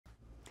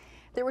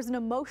There was an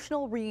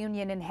emotional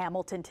reunion in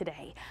Hamilton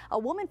today. A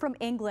woman from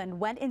England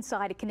went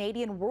inside a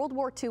Canadian World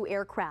War II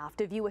aircraft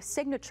to view a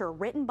signature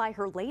written by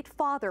her late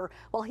father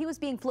while he was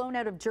being flown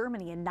out of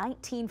Germany in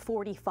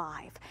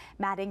 1945.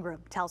 Matt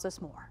Ingram tells us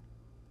more.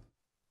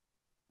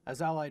 As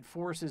Allied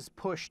forces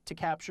pushed to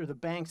capture the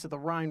banks of the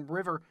Rhine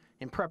River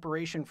in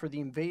preparation for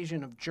the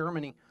invasion of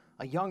Germany,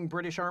 a young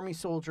British Army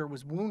soldier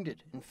was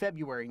wounded in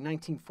February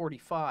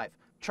 1945.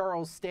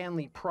 Charles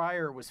Stanley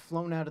Pryer was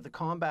flown out of the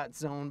combat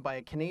zone by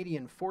a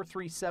Canadian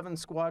 437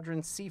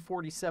 squadron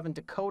C-47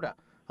 Dakota,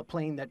 a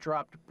plane that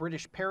dropped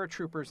British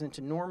paratroopers into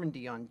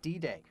Normandy on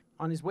D-Day.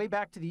 On his way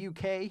back to the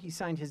UK, he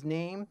signed his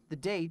name, the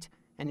date,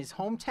 and his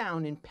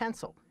hometown in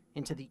pencil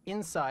into the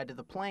inside of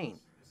the plane,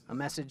 a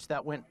message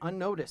that went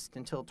unnoticed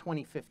until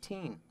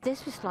 2015.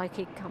 This was like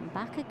he'd come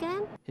back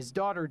again. His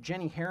daughter,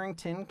 Jenny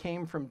Harrington,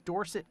 came from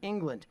Dorset,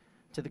 England,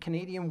 to the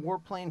Canadian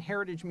Warplane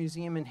Heritage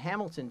Museum in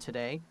Hamilton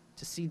today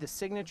to see the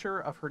signature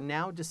of her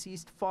now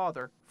deceased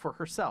father for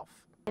herself.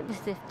 It was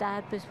as if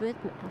Dad was with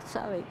me. I'm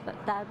sorry,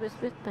 but Dad was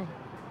with me.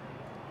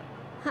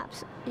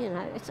 Perhaps,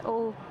 it's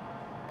all,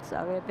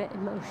 sorry, a bit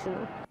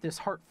emotional. This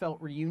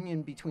heartfelt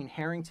reunion between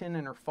Harrington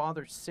and her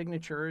father's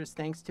signature is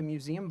thanks to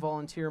museum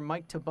volunteer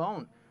Mike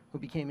Tabone, who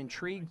became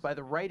intrigued by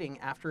the writing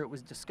after it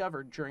was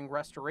discovered during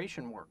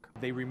restoration work.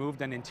 They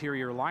removed an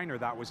interior liner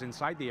that was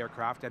inside the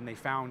aircraft and they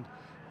found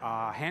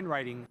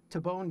handwriting.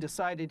 Tabone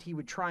decided he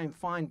would try and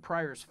find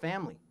Pryor's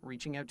family,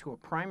 reaching out to a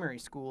primary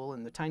school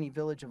in the tiny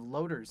village of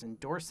Loders in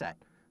Dorset,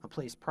 a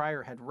place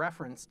Pryor had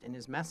referenced in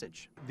his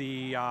message.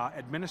 The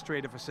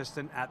administrative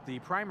assistant at the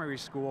primary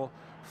school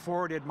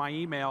forwarded my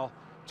email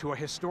to a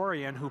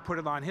historian who put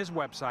it on his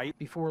website.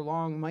 Before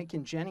long, Mike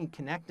and Jenny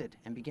connected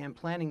and began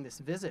planning this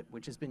visit,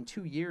 which has been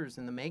 2 years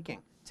in the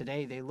making.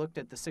 Today, they looked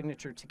at the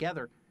signature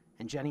together,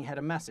 and Jenny had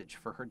a message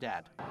for her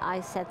dad.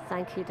 I said,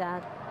 "Thank you,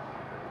 Dad.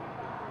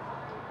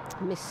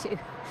 Miss you."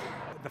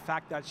 The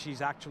fact that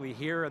she's actually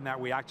here and that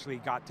we actually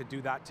got to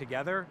do that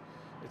together,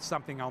 it's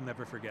something I'll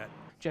never forget.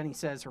 Jenny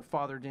says her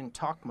father didn't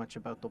talk much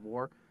about the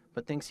war,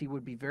 but thinks he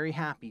would be very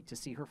happy to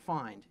see her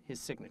find his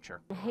signature.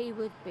 He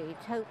would be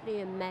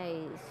totally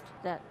amazed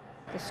that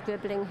the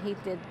scribbling he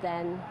did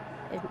then,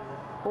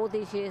 all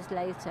these years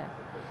later,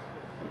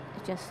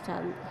 just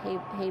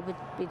he would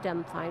be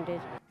dumbfounded.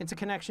 It's a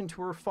connection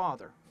to her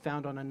father,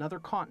 found on another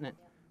continent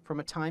from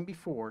a time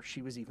before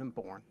she was even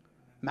born.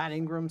 Matt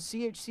Ingram,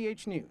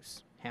 CHCH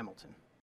News, Hamilton.